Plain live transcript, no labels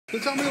So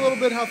tell me a little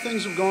bit how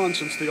things have gone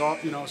since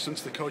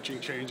since the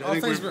coaching change.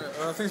 Things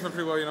been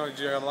pretty well. You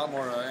got a lot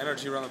more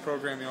energy around the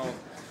program.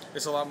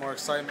 It's a lot more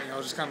excitement.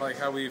 Just kind of like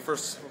how when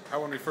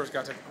we first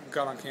got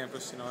on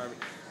campus.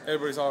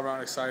 Everybody's all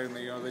around excited,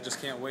 and they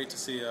just can't wait to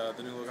see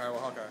the new look Iowa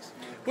Hawkeyes.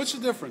 What's the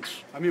difference?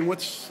 I mean,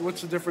 what's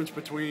the difference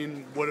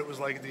between what it was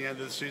like at the end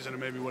of the season and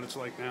maybe what it's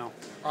like now?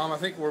 I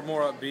think we're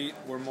more upbeat.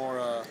 We're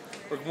more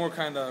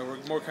kind of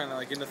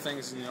like into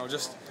things.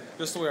 Just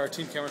the way our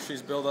team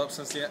chemistry's built up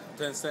since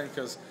then.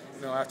 Because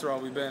after all,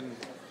 we've been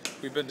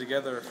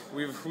together.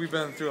 We've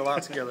been through a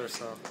lot together.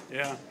 So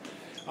yeah.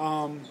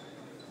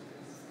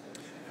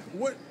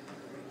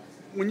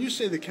 When you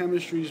say the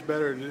chemistry's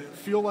better, did it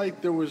feel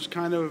like there was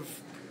kind of,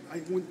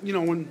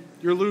 when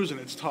you're losing,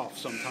 it's tough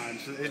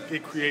sometimes.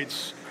 It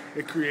creates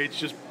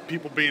just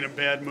people being in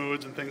bad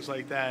moods and things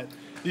like that.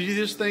 Did you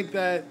just think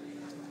that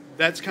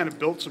that's kind of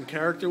built some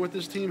character with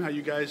this team? How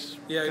you guys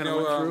kind of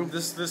went through?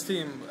 This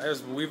team,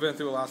 as we've been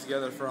through a lot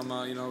together from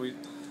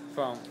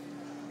from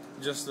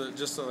just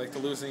like the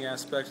losing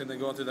aspect, and then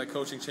going through that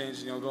coaching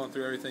change. Going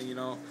through everything.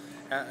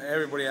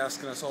 Everybody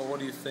asking us, "Oh, what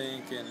do you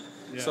think?" And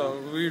yeah. so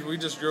we've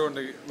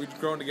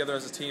grown together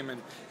as a team,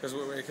 and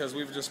because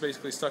we've just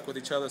basically stuck with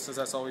each other since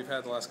that's all we've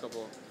had the last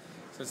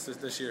since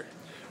this year.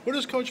 What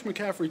does Coach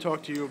McCaffrey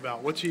talk to you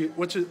about?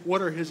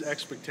 What are his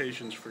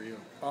expectations for you?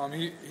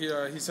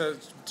 He said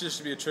just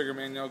to be a trigger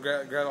man.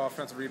 Grab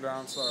offensive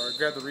rebounds or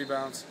grab the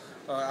rebounds,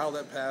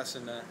 outlet pass,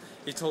 and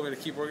he told me to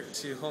keep working.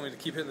 He told me to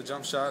keep hitting the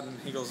jump shot, and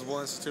he goes, "We'll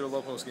institute a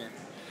low post game."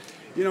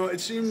 It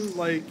seemed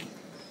like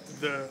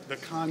the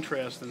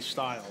contrast in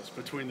styles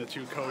between the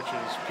two coaches.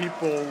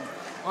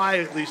 I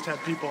at least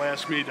had people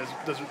ask me,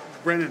 does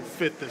Brennan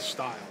fit this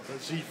style?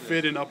 Does he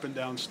fit an up and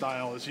down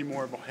style? Is he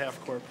more of a half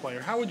court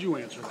player? How would you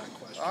answer that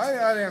question?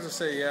 I'd have to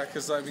say yeah,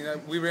 because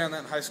we ran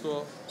that in high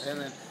school, and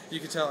then you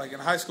could tell in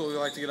high school we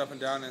like to get up and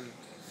down, and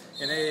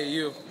in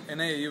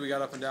AAU we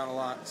got up and down a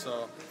lot.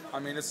 So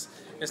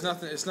it's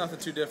nothing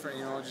too different.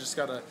 You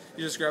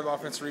just grab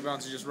offensive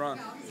rebounds, you just run.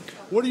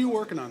 What are you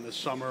working on this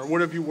summer?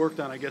 What have you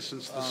worked on, I guess,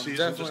 since the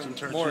season, just in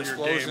terms of your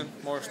game?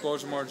 More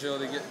explosion, more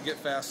agility, get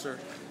faster,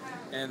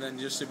 and then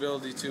just the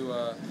ability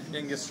to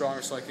get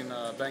stronger so I can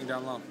bang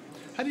down low.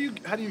 How do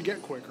you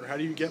get quicker? How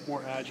do you get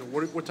more agile?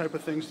 What type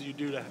of things do you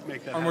do to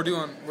make that happen?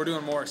 We're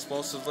doing more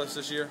explosive lifts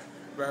this year,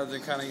 rather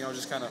than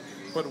just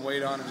putting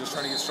weight on and just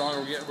trying to get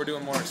stronger. We're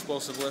doing more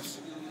explosive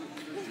lifts.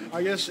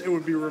 I guess it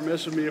would be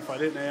remiss of me if I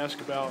didn't ask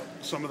about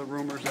some of the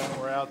rumors that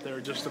were out there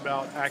just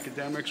about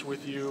academics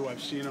with you.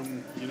 I've seen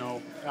them,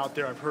 out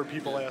there. I've heard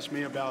people ask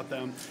me about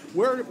them.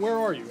 Where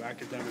are you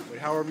academically?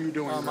 How are you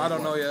doing? I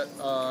don't know yet.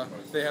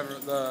 They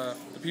haven't. The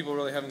people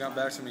really haven't gotten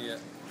back to me yet.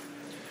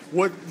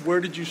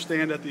 Where did you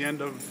stand at the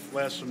end of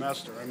last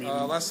semester?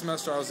 Last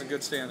semester I was in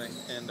good standing,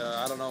 and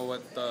I don't know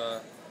what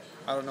the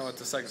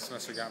second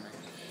semester got me.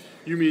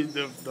 You mean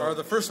or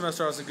the first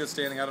semester I was in good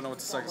standing. I don't know what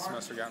the second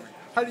semester got me.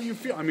 How do you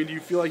feel? Do you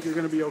feel like you're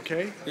going to be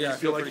okay? Yeah, I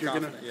feel like you're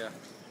confident. Yeah.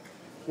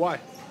 Why?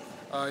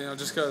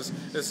 Just because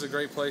this is a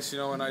great place,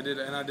 and I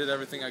did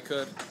everything I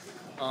could.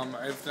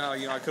 If not,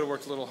 I could have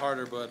worked a little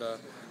harder, but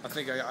I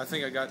think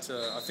I got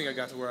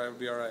to where I would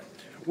be all right.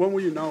 When will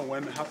you know?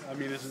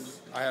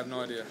 I have no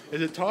idea.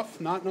 Is it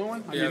tough not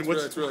knowing?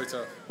 It's really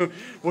tough.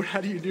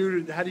 How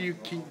do you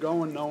keep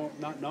going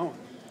not knowing?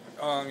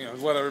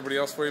 Let everybody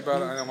else worry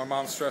about it. I know my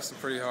mom's stressing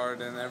pretty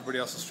hard, and everybody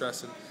else is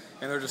stressing,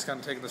 and they're just kind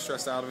of taking the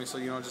stress out of me. So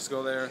just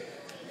go there,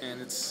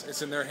 and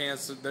it's in their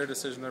hands, their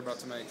decision they're about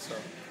to make. So,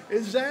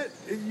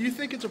 you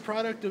think it's a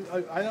product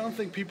of? I don't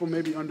think people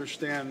maybe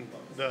understand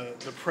the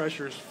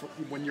pressures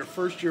when you're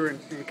first year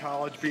in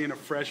college, being a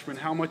freshman.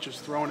 How much is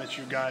thrown at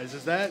you guys?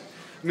 Is that?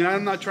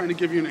 I'm not trying to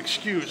give you an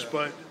excuse,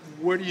 but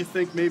where do you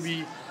think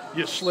maybe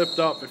you slipped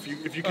up if you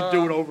could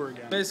do it over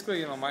again?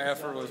 Basically, my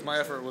effort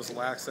was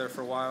lax there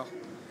for a while.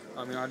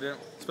 I didn't,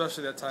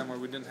 especially that time where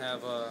we didn't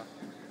have a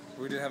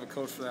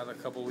coach for that a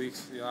couple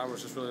weeks. I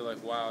was just really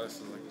like, wow, this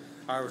is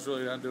I was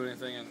really not doing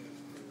anything. And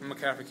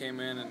McCaffrey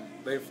came in, and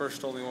they first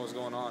told me what was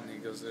going on.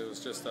 Because it was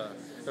just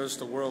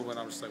a whirlwind.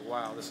 I'm just like,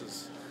 wow,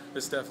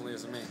 this definitely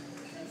isn't me.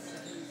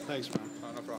 Thanks, man. No problem.